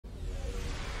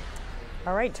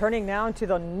All right, turning now to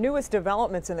the newest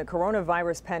developments in the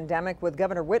coronavirus pandemic with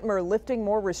Governor Whitmer lifting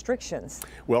more restrictions.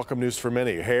 Welcome news for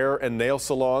many. Hair and nail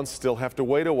salons still have to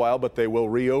wait a while, but they will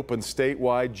reopen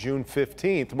statewide June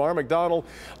 15th. Mara McDonald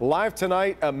live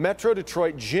tonight. Metro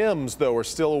Detroit gyms, though, are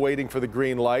still waiting for the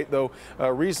green light, though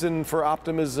reason for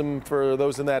optimism for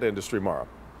those in that industry, Mara.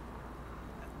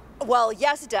 Well,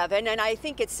 yes, Devin, and I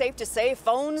think it's safe to say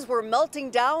phones were melting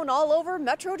down all over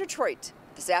Metro Detroit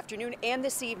this afternoon and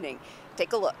this evening.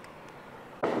 Take a look.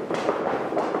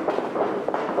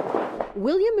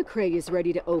 William McRae is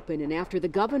ready to open, and after the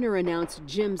governor announced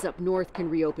gyms up north can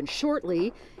reopen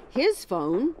shortly, his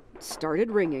phone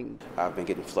started ringing. I've been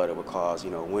getting flooded with calls,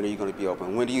 when are you going to be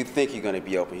open? When do you think you're going to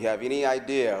be open? You have any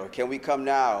idea? Can we come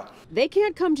now? They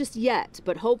can't come just yet,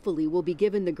 but hopefully will be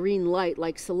given the green light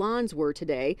like salons were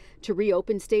today to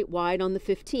reopen statewide on the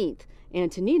 15th.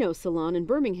 Antonino Salon in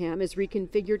Birmingham has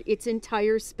reconfigured its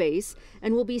entire space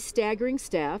and will be staggering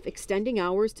staff, extending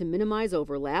hours to minimize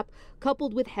overlap,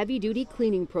 coupled with heavy-duty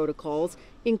cleaning protocols,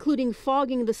 including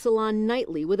fogging the salon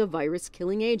nightly with a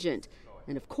virus-killing agent.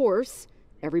 And of course,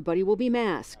 everybody will be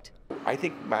masked. I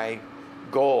think my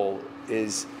goal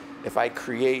is if I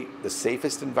create the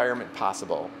safest environment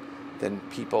possible, then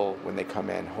people, when they come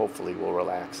in, hopefully will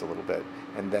relax a little bit,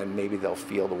 and then maybe they'll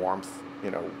feel the warmth,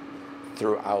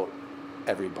 throughout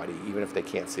everybody, even if they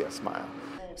can't see us smile.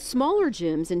 Smaller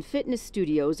gyms and fitness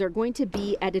studios are going to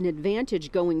be at an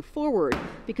advantage going forward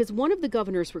because one of the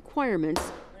governor's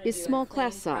requirements is small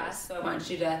class size. So I want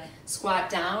you to squat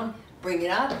down, bring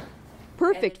it up.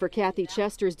 Perfect for Kathy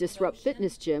Chester's Disrupt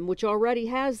Fitness Gym, which already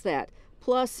has that.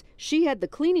 Plus, she had the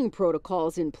cleaning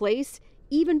protocols in place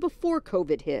even before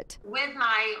COVID hit. With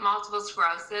my multiple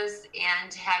sclerosis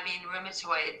and having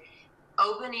rheumatoid,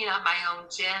 opening up my own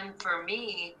gym for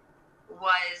me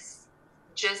was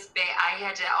just big. I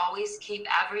had to always keep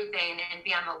everything and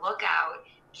be on the lookout,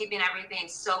 keeping everything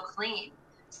so clean.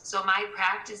 So my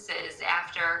practices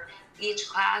after each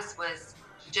class was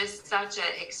just such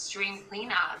an extreme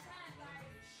cleanup.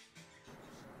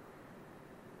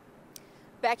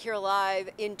 Back here live,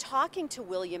 in talking to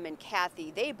William and Kathy,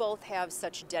 they both have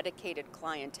such dedicated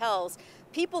clienteles.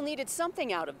 People needed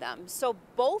something out of them, so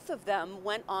both of them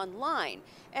went online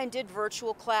and did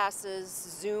virtual classes,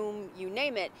 Zoom, you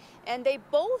name it. And they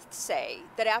both say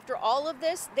that after all of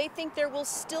this, they think there will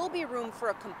still be room for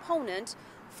a component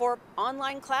for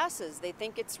online classes. They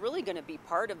think it's really going to be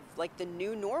part of like the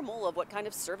new normal of what kind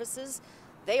of services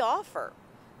they offer.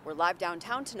 We're live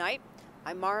downtown tonight.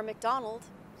 I'm Mara McDonald,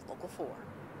 Local 4.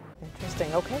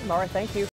 Interesting. Okay, Mara, thank you.